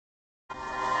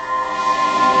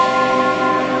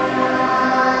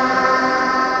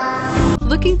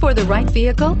Looking for the right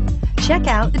vehicle? Check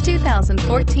out the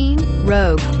 2014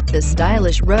 Rogue. The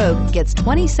stylish Rogue gets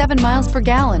 27 miles per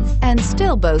gallon and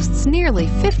still boasts nearly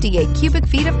 58 cubic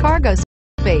feet of cargo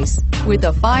space. With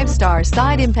a 5-star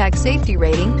side impact safety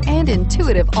rating and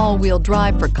intuitive all-wheel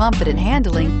drive for confident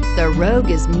handling, the Rogue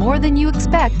is more than you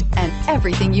expect and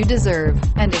everything you deserve,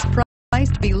 and is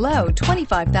priced below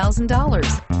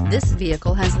 $25,000. This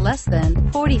vehicle has less than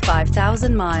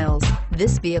 45,000 miles.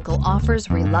 This vehicle offers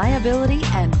reliability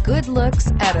and good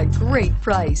looks at a great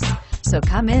price. So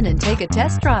come in and take a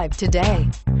test drive today.